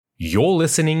You're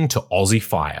listening to Aussie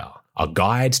Fire, a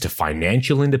guide to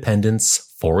financial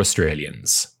independence for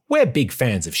Australians. We're big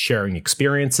fans of sharing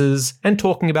experiences and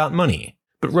talking about money.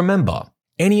 But remember,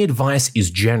 any advice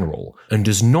is general and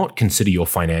does not consider your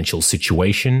financial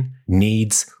situation,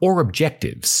 needs, or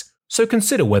objectives, so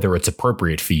consider whether it's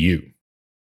appropriate for you.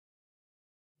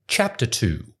 Chapter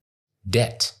 2.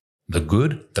 Debt: The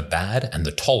Good, the Bad and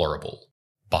the Tolerable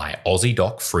by Aussie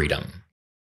Doc Freedom.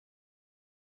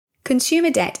 Consumer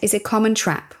debt is a common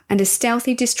trap and a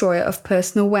stealthy destroyer of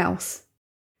personal wealth.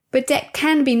 But debt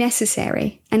can be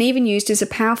necessary and even used as a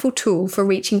powerful tool for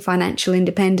reaching financial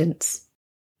independence.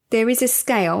 There is a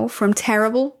scale from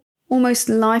terrible, almost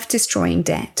life-destroying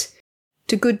debt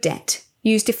to good debt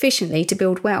used efficiently to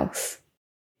build wealth.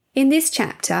 In this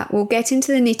chapter, we'll get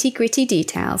into the nitty-gritty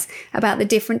details about the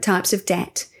different types of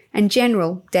debt and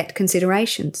general debt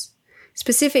considerations.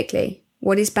 Specifically,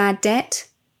 what is bad debt?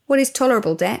 What is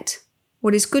tolerable debt?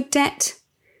 What is good debt?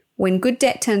 When good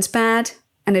debt turns bad?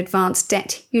 And advanced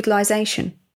debt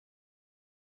utilisation.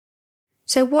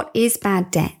 So what is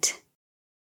bad debt?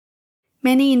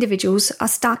 Many individuals are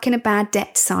stuck in a bad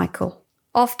debt cycle,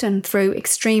 often through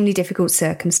extremely difficult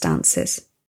circumstances.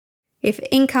 If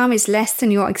income is less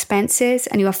than your expenses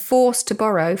and you are forced to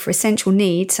borrow for essential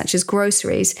needs such as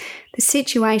groceries, the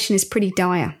situation is pretty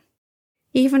dire.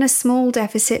 Even a small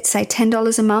deficit, say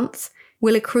 $10 a month,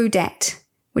 will accrue debt,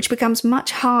 which becomes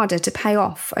much harder to pay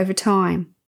off over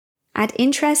time. Add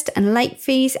interest and late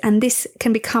fees and this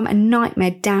can become a nightmare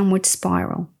downward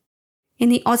spiral. In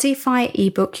the Aussie Fire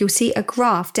ebook, you'll see a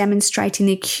graph demonstrating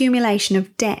the accumulation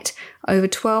of debt over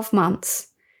 12 months,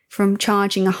 from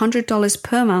charging $100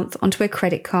 per month onto a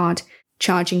credit card,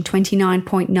 charging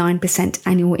 29.9%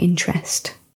 annual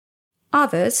interest.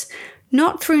 Others,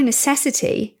 not through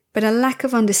necessity, but a lack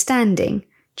of understanding,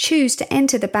 choose to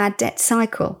enter the bad debt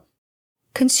cycle.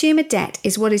 Consumer debt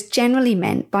is what is generally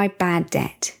meant by bad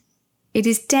debt. It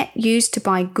is debt used to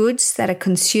buy goods that are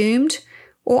consumed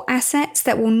or assets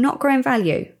that will not grow in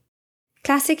value.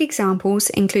 Classic examples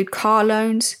include car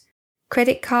loans,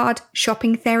 credit card,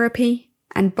 shopping therapy,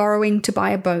 and borrowing to buy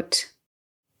a boat.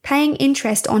 Paying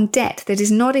interest on debt that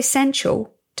is not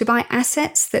essential to buy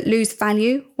assets that lose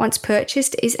value once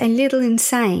purchased is a little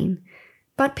insane,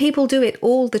 but people do it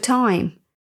all the time.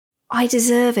 I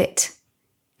deserve it,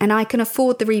 and I can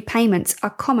afford the repayments are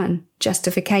common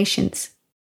justifications.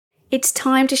 It's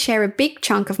time to share a big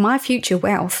chunk of my future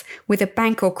wealth with a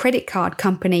bank or credit card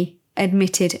company,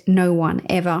 admitted no one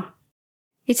ever.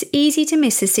 It's easy to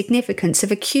miss the significance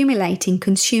of accumulating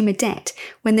consumer debt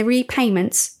when the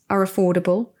repayments are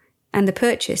affordable and the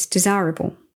purchase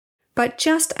desirable. But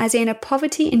just as in a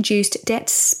poverty-induced debt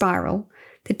spiral,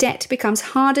 the debt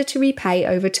becomes harder to repay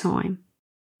over time.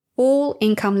 All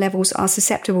income levels are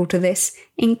susceptible to this,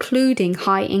 including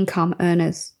high-income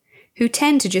earners, who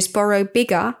tend to just borrow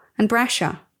bigger and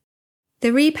brasher.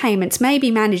 The repayments may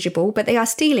be manageable, but they are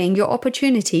stealing your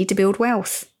opportunity to build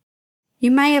wealth.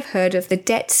 You may have heard of the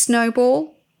debt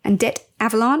snowball and debt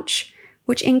avalanche,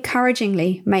 which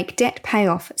encouragingly make debt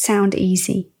payoff sound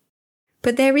easy.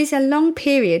 But there is a long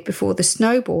period before the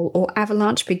snowball or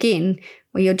avalanche begin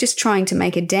where you're just trying to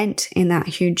make a dent in that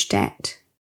huge debt.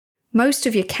 Most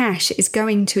of your cash is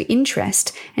going to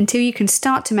interest until you can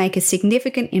start to make a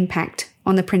significant impact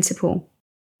on the principal.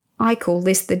 I call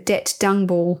this the debt dung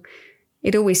ball.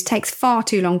 It always takes far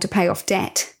too long to pay off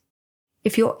debt.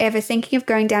 If you're ever thinking of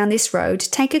going down this road,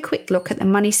 take a quick look at the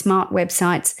Money Smart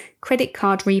website's credit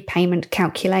card repayment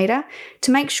calculator to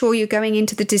make sure you're going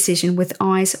into the decision with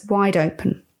eyes wide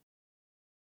open.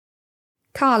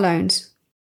 Car loans.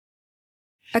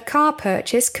 A car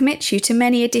purchase commits you to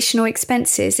many additional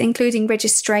expenses, including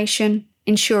registration,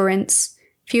 insurance,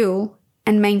 fuel,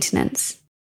 and maintenance.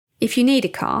 If you need a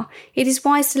car, it is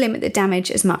wise to limit the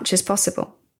damage as much as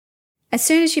possible. As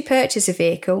soon as you purchase a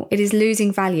vehicle, it is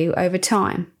losing value over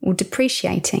time or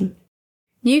depreciating.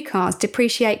 New cars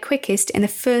depreciate quickest in the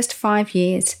first 5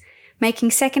 years, making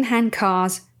second-hand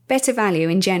cars better value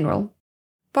in general.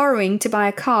 Borrowing to buy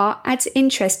a car adds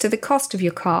interest to the cost of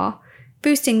your car,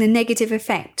 boosting the negative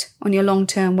effect on your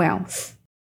long-term wealth.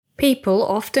 People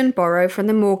often borrow from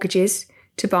the mortgages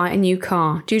to buy a new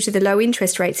car due to the low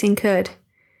interest rates incurred.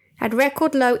 At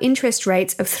record low interest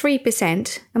rates of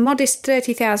 3%, a modest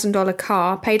 $30,000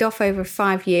 car paid off over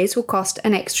 5 years will cost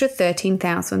an extra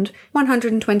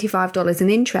 $13,125 in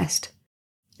interest.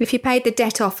 If you paid the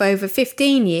debt off over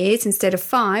 15 years instead of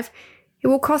 5, it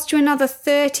will cost you another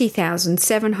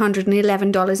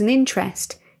 $30,711 in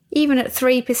interest, even at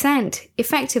 3%,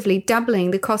 effectively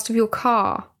doubling the cost of your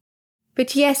car.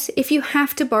 But yes, if you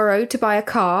have to borrow to buy a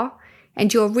car,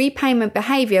 and your repayment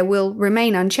behaviour will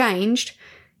remain unchanged,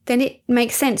 then it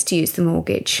makes sense to use the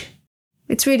mortgage.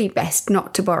 It's really best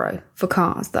not to borrow for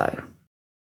cars though.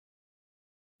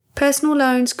 Personal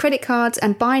loans, credit cards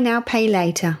and buy now, pay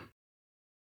later.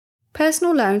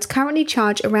 Personal loans currently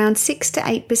charge around 6 to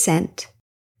 8%.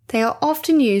 They are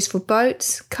often used for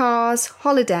boats, cars,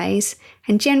 holidays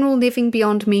and general living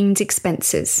beyond means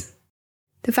expenses.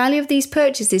 The value of these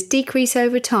purchases decrease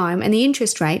over time and the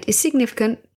interest rate is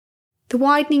significant. The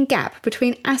widening gap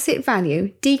between asset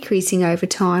value decreasing over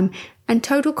time and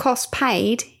total cost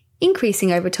paid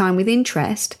increasing over time with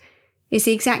interest is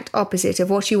the exact opposite of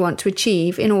what you want to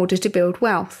achieve in order to build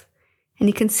wealth. And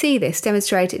you can see this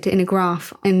demonstrated in a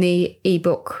graph in the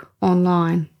ebook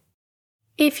online.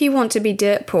 If you want to be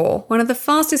dirt poor, one of the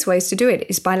fastest ways to do it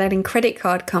is by letting credit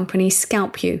card companies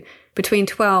scalp you between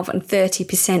 12 and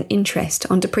 30% interest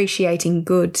on depreciating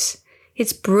goods.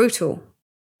 It's brutal.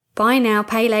 Buy now,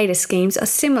 pay later schemes are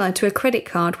similar to a credit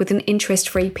card with an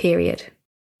interest-free period.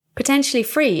 Potentially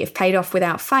free if paid off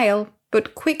without fail,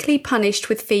 but quickly punished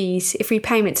with fees if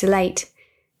repayments are late.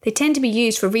 They tend to be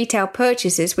used for retail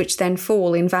purchases which then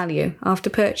fall in value after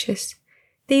purchase.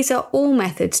 These are all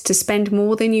methods to spend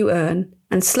more than you earn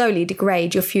and slowly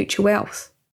degrade your future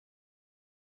wealth.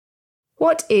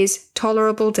 What is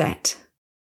tolerable debt?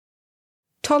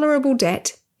 Tolerable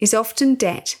debt is often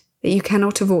debt that you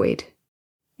cannot avoid.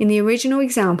 In the original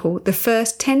example, the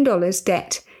first $10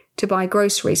 debt to buy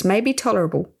groceries may be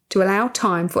tolerable to allow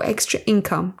time for extra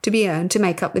income to be earned to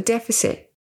make up the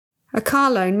deficit. A car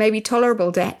loan may be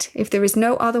tolerable debt if there is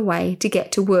no other way to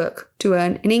get to work to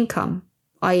earn an income,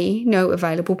 i.e. no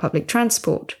available public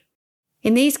transport.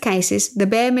 In these cases, the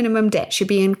bare minimum debt should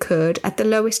be incurred at the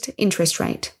lowest interest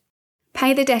rate.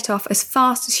 Pay the debt off as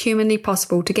fast as humanly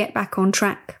possible to get back on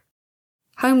track.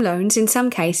 Home loans in some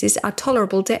cases are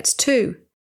tolerable debts too.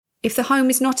 If the home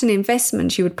is not an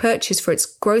investment you would purchase for its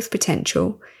growth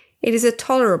potential, it is a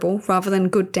tolerable rather than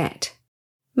good debt.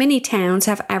 Many towns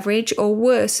have average or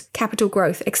worse capital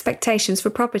growth expectations for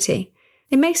property.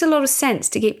 It makes a lot of sense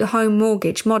to keep the home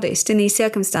mortgage modest in these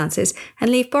circumstances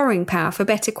and leave borrowing power for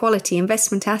better quality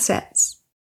investment assets.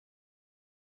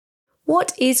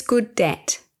 What is good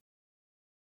debt?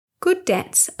 Good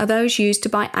debts are those used to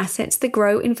buy assets that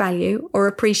grow in value or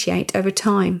appreciate over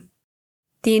time.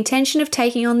 The intention of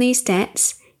taking on these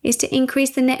debts is to increase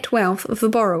the net wealth of the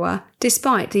borrower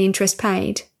despite the interest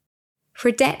paid. For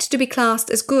a debt to be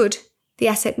classed as good, the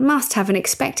asset must have an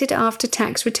expected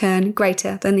after-tax return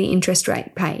greater than the interest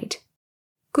rate paid.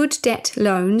 Good debt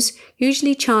loans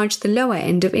usually charge the lower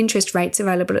end of interest rates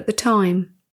available at the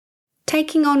time.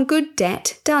 Taking on good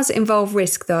debt does involve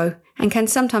risk though, and can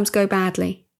sometimes go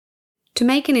badly. To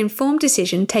make an informed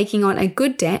decision taking on a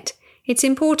good debt, it's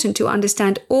important to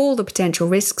understand all the potential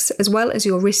risks as well as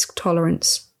your risk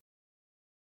tolerance.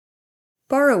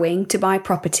 Borrowing to buy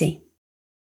property.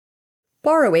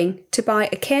 Borrowing to buy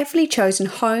a carefully chosen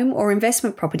home or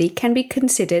investment property can be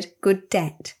considered good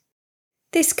debt.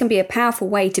 This can be a powerful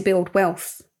way to build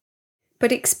wealth.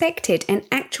 But expected and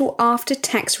actual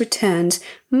after-tax returns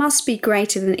must be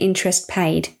greater than interest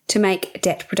paid to make a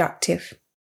debt productive.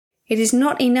 It is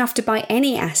not enough to buy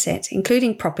any asset,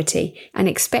 including property, and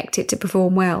expect it to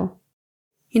perform well.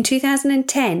 In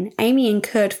 2010, Amy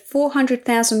incurred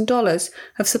 $400,000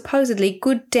 of supposedly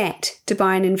good debt to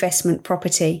buy an investment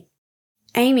property.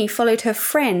 Amy followed her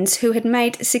friends who had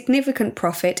made a significant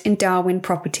profit in Darwin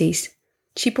properties.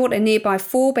 She bought a nearby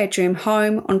 4-bedroom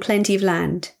home on plenty of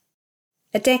land.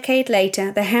 A decade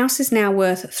later, the house is now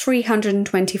worth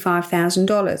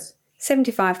 $325,000,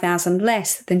 $75,000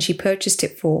 less than she purchased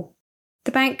it for.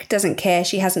 The bank doesn't care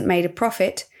she hasn't made a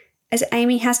profit, as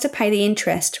Amy has to pay the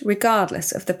interest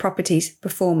regardless of the property's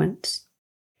performance.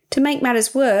 To make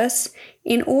matters worse,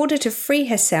 in order to free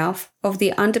herself of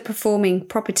the underperforming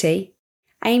property,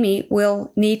 Amy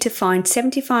will need to find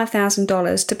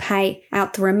 $75,000 to pay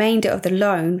out the remainder of the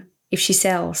loan if she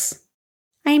sells.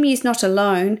 Amy is not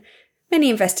alone. Many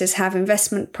investors have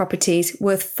investment properties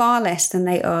worth far less than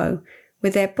they owe,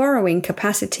 with their borrowing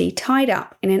capacity tied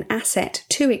up in an asset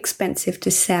too expensive to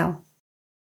sell.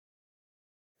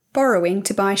 Borrowing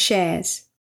to buy shares.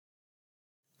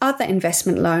 Other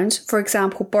investment loans, for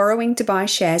example borrowing to buy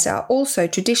shares, are also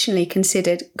traditionally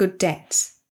considered good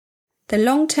debts. The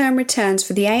long-term returns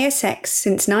for the ASX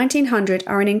since 1900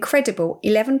 are an incredible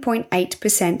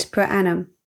 11.8% per annum.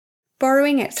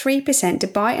 Borrowing at 3% to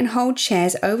buy and hold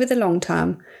shares over the long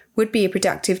term would be a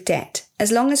productive debt,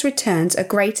 as long as returns are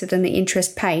greater than the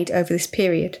interest paid over this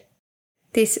period.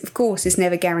 This, of course, is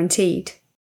never guaranteed.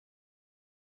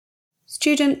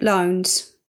 Student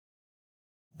loans.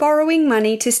 Borrowing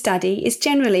money to study is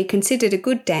generally considered a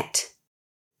good debt.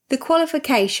 The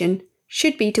qualification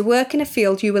should be to work in a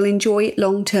field you will enjoy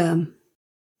long term.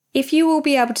 If you will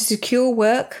be able to secure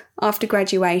work after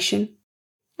graduation,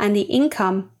 and the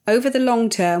income over the long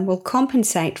term will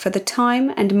compensate for the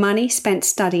time and money spent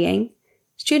studying,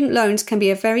 student loans can be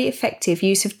a very effective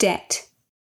use of debt.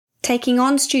 Taking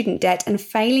on student debt and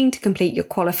failing to complete your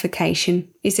qualification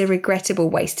is a regrettable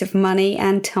waste of money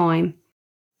and time.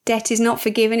 Debt is not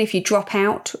forgiven if you drop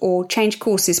out or change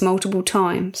courses multiple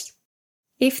times.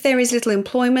 If there is little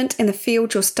employment in the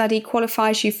field your study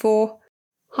qualifies you for,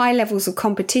 high levels of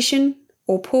competition,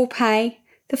 or poor pay,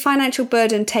 the financial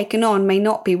burden taken on may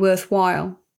not be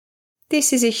worthwhile.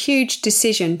 This is a huge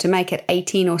decision to make at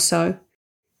 18 or so.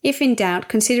 If in doubt,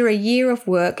 consider a year of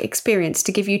work experience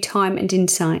to give you time and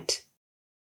insight.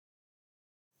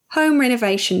 Home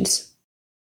renovations.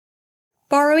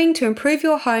 Borrowing to improve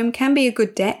your home can be a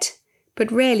good debt,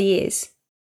 but rarely is.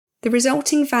 The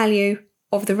resulting value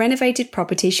of the renovated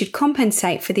property should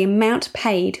compensate for the amount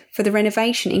paid for the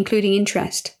renovation, including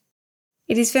interest.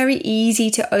 It is very easy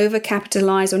to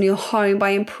overcapitalise on your home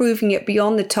by improving it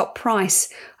beyond the top price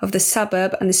of the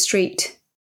suburb and the street.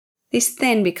 This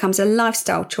then becomes a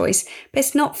lifestyle choice,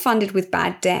 best not funded with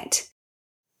bad debt.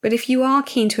 But if you are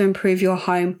keen to improve your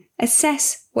home,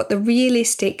 assess what the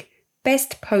realistic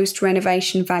best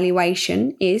post-renovation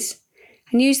valuation is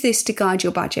and use this to guide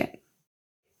your budget.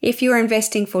 If you are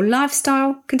investing for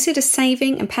lifestyle, consider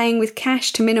saving and paying with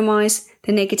cash to minimise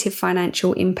the negative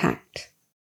financial impact.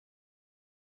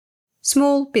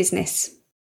 Small business.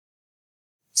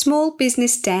 Small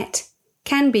business debt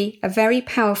can be a very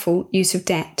powerful use of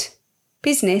debt.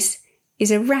 Business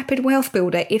is a rapid wealth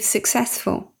builder if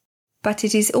successful, but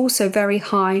it is also very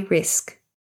high risk.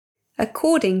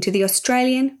 According to the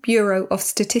Australian Bureau of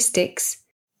Statistics,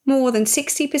 more than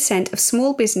 60% of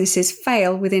small businesses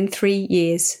fail within 3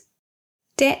 years.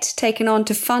 Debt taken on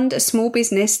to fund a small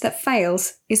business that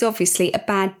fails is obviously a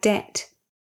bad debt.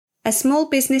 A small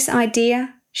business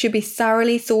idea should be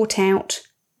thoroughly thought out,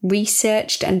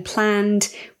 researched and planned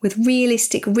with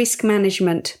realistic risk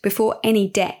management before any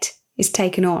debt is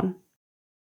taken on.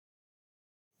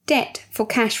 Debt for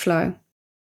cash flow.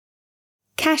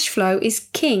 Cash flow is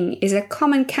king is a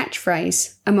common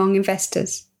catchphrase among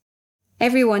investors.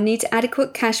 Everyone needs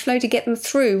adequate cash flow to get them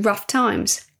through rough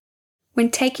times. When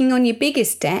taking on your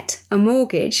biggest debt, a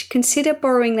mortgage, consider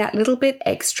borrowing that little bit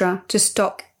extra to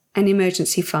stock an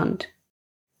emergency fund.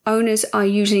 Owners are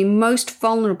usually most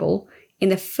vulnerable in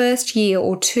the first year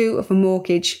or two of a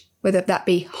mortgage, whether that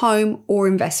be home or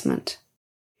investment.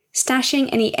 Stashing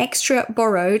any extra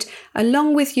borrowed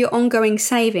along with your ongoing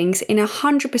savings in a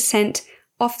 100%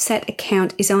 offset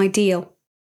account is ideal.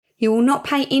 You will not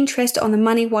pay interest on the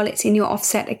money while it's in your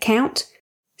offset account,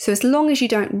 so as long as you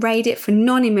don't raid it for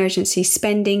non-emergency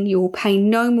spending, you will pay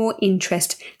no more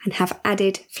interest and have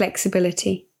added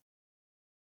flexibility.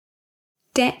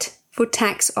 Debt for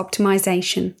tax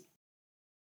optimization.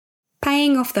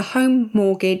 Paying off the home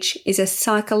mortgage is a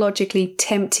psychologically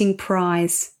tempting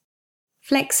prize.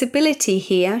 Flexibility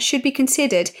here should be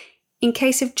considered in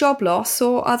case of job loss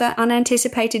or other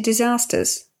unanticipated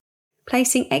disasters.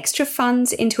 Placing extra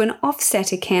funds into an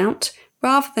offset account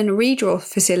rather than a redraw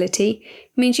facility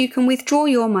means you can withdraw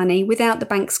your money without the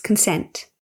bank's consent.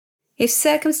 If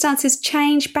circumstances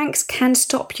change, banks can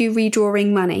stop you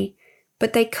redrawing money,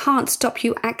 but they can't stop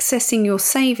you accessing your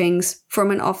savings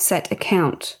from an offset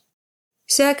account.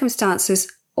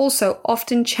 Circumstances also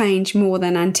often change more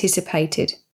than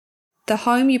anticipated. The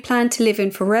home you plan to live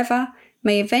in forever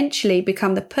may eventually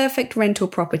become the perfect rental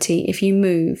property if you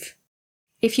move.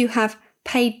 If you have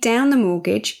paid down the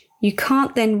mortgage, you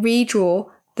can't then redraw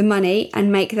the money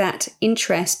and make that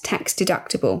interest tax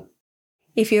deductible.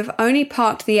 If you have only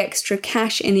parked the extra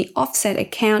cash in the offset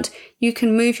account, you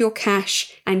can move your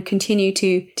cash and continue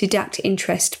to deduct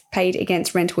interest paid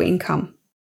against rental income.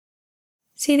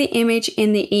 See the image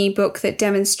in the ebook that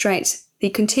demonstrates the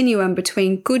continuum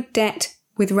between good debt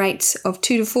with rates of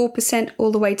 2 to 4%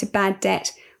 all the way to bad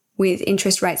debt with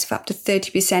interest rates of up to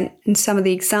 30% and some of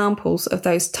the examples of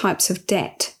those types of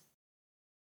debt.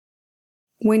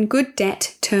 When good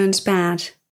debt turns bad.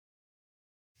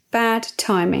 Bad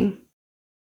timing.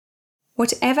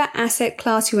 Whatever asset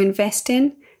class you invest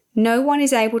in, no one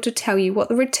is able to tell you what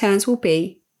the returns will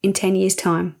be in 10 years'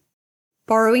 time.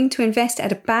 Borrowing to invest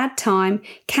at a bad time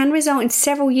can result in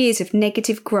several years of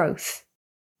negative growth.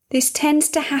 This tends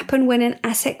to happen when an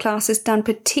asset class has done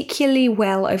particularly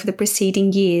well over the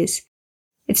preceding years.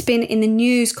 It's been in the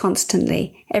news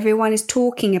constantly, everyone is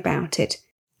talking about it,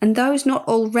 and those not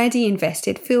already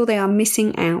invested feel they are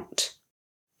missing out.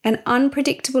 An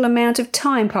unpredictable amount of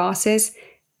time passes,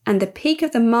 and the peak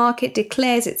of the market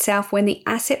declares itself when the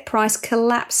asset price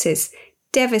collapses,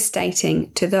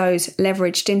 devastating to those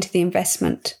leveraged into the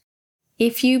investment.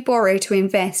 If you borrow to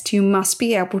invest, you must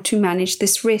be able to manage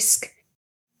this risk.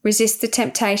 Resist the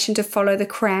temptation to follow the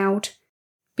crowd.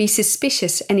 Be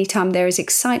suspicious anytime there is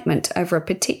excitement over a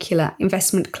particular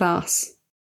investment class.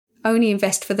 Only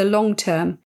invest for the long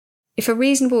term. If a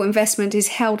reasonable investment is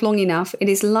held long enough, it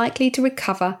is likely to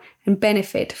recover and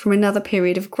benefit from another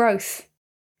period of growth.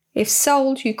 If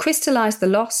sold, you crystallize the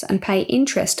loss and pay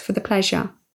interest for the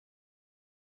pleasure.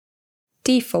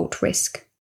 Default risk.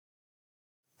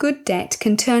 Good debt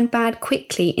can turn bad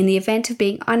quickly in the event of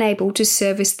being unable to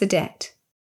service the debt.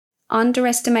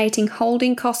 Underestimating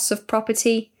holding costs of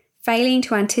property, failing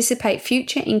to anticipate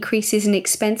future increases in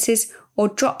expenses or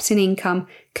drops in income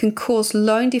can cause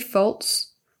loan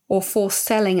defaults or forced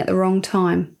selling at the wrong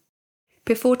time.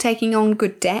 Before taking on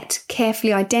good debt,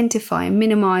 carefully identify and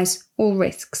minimize all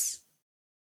risks.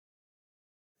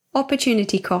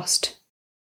 Opportunity cost.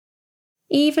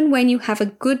 Even when you have a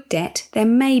good debt, there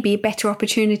may be better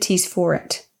opportunities for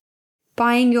it.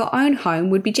 Buying your own home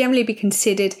would generally be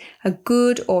considered a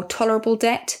good or tolerable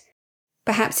debt.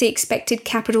 Perhaps the expected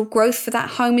capital growth for that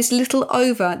home is little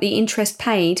over the interest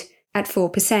paid at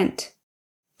 4%.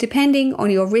 Depending on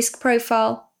your risk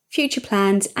profile, future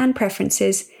plans and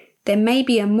preferences, there may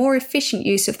be a more efficient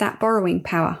use of that borrowing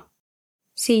power.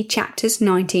 See chapters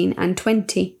 19 and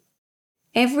 20.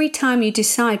 Every time you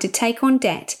decide to take on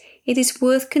debt, it is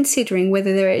worth considering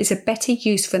whether there is a better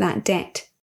use for that debt.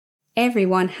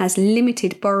 Everyone has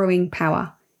limited borrowing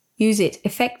power. Use it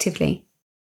effectively.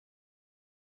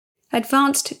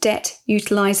 Advanced debt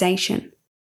utilization.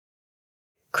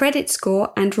 Credit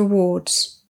score and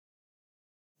rewards.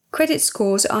 Credit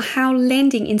scores are how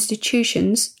lending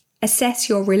institutions assess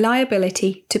your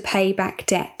reliability to pay back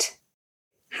debt.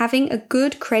 Having a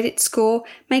good credit score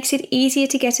makes it easier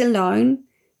to get a loan,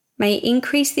 may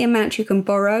increase the amount you can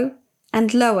borrow,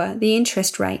 and lower the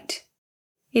interest rate.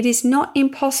 It is not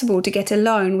impossible to get a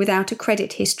loan without a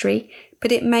credit history,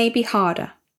 but it may be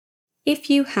harder. If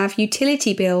you have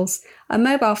utility bills, a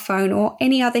mobile phone, or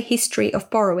any other history of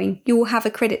borrowing, you will have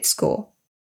a credit score.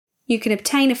 You can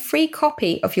obtain a free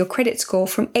copy of your credit score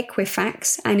from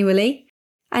Equifax annually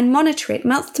and monitor it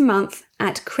month to month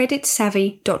at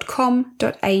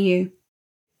creditsavvy.com.au.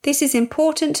 This is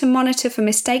important to monitor for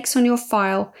mistakes on your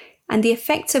file and the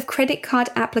effects of credit card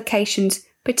applications,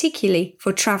 particularly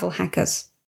for travel hackers.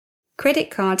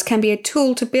 Credit cards can be a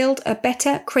tool to build a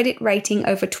better credit rating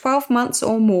over 12 months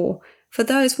or more for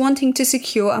those wanting to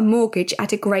secure a mortgage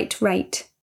at a great rate.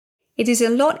 It is a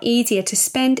lot easier to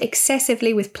spend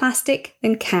excessively with plastic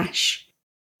than cash.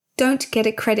 Don't get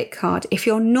a credit card if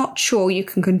you're not sure you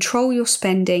can control your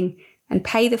spending and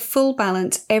pay the full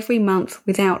balance every month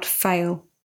without fail.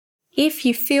 If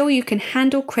you feel you can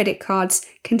handle credit cards,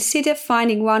 consider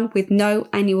finding one with no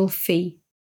annual fee.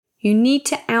 You need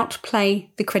to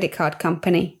outplay the credit card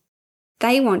company.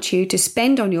 They want you to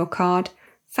spend on your card,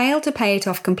 fail to pay it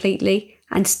off completely,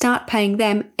 and start paying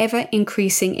them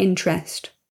ever-increasing interest.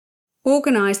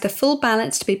 Organise the full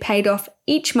balance to be paid off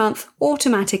each month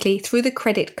automatically through the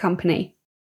credit company.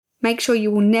 Make sure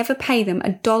you will never pay them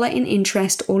 $1 in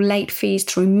interest or late fees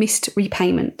through missed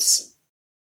repayments.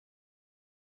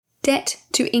 Debt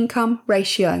to income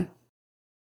ratio.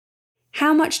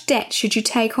 How much debt should you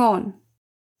take on?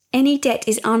 Any debt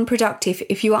is unproductive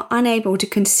if you are unable to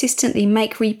consistently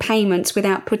make repayments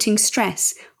without putting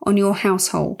stress on your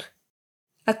household.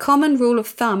 A common rule of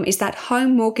thumb is that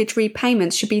home mortgage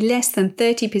repayments should be less than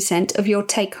 30% of your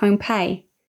take-home pay.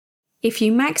 If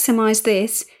you maximise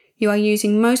this, you are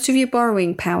using most of your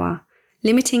borrowing power,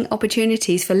 limiting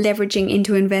opportunities for leveraging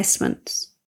into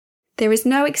investments. There is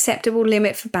no acceptable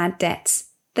limit for bad debts.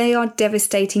 They are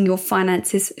devastating your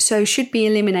finances, so should be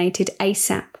eliminated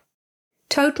ASAP.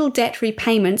 Total debt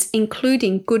repayments,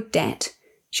 including good debt,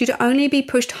 should only be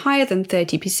pushed higher than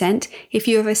 30% if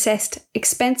you have assessed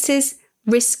expenses,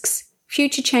 risks,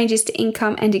 future changes to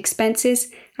income and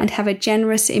expenses, and have a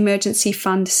generous emergency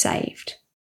fund saved.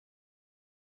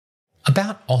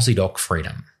 About Aussie Doc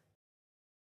Freedom.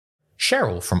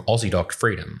 Cheryl from Aussie Doc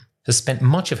Freedom has spent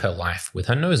much of her life with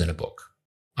her nose in a book,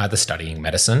 either studying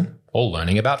medicine or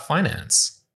learning about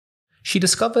finance. She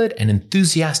discovered and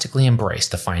enthusiastically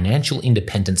embraced the financial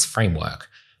independence framework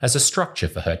as a structure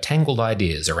for her tangled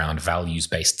ideas around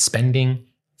values-based spending,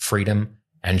 freedom,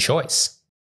 and choice.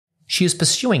 She is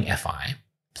pursuing FI,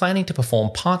 planning to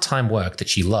perform part-time work that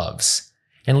she loves,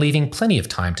 and leaving plenty of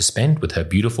time to spend with her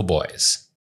beautiful boys.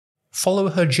 Follow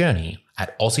her journey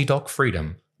at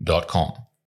AussieDocFreedom.com.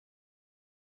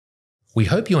 We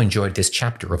hope you enjoyed this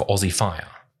chapter of Aussie Fire.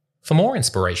 For more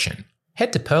inspiration,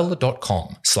 head to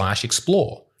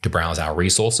perla.com/explore to browse our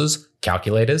resources,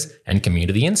 calculators, and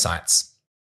community insights.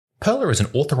 Perla is an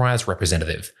authorized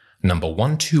representative, number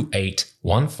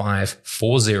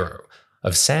 1281540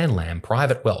 of Sanlam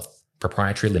Private Wealth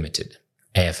Proprietary Limited,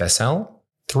 AFSL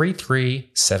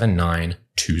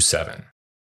 337927.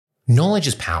 Knowledge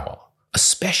is power,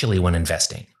 especially when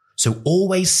investing. So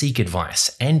always seek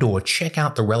advice and/or check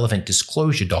out the relevant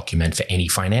disclosure document for any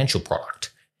financial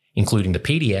product, including the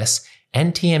PDS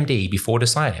and TMD before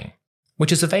deciding,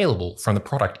 which is available from the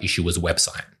product issuer's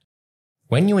website.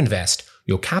 When you invest,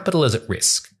 your capital is at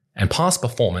risk, and past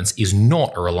performance is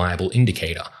not a reliable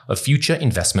indicator of future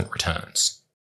investment returns.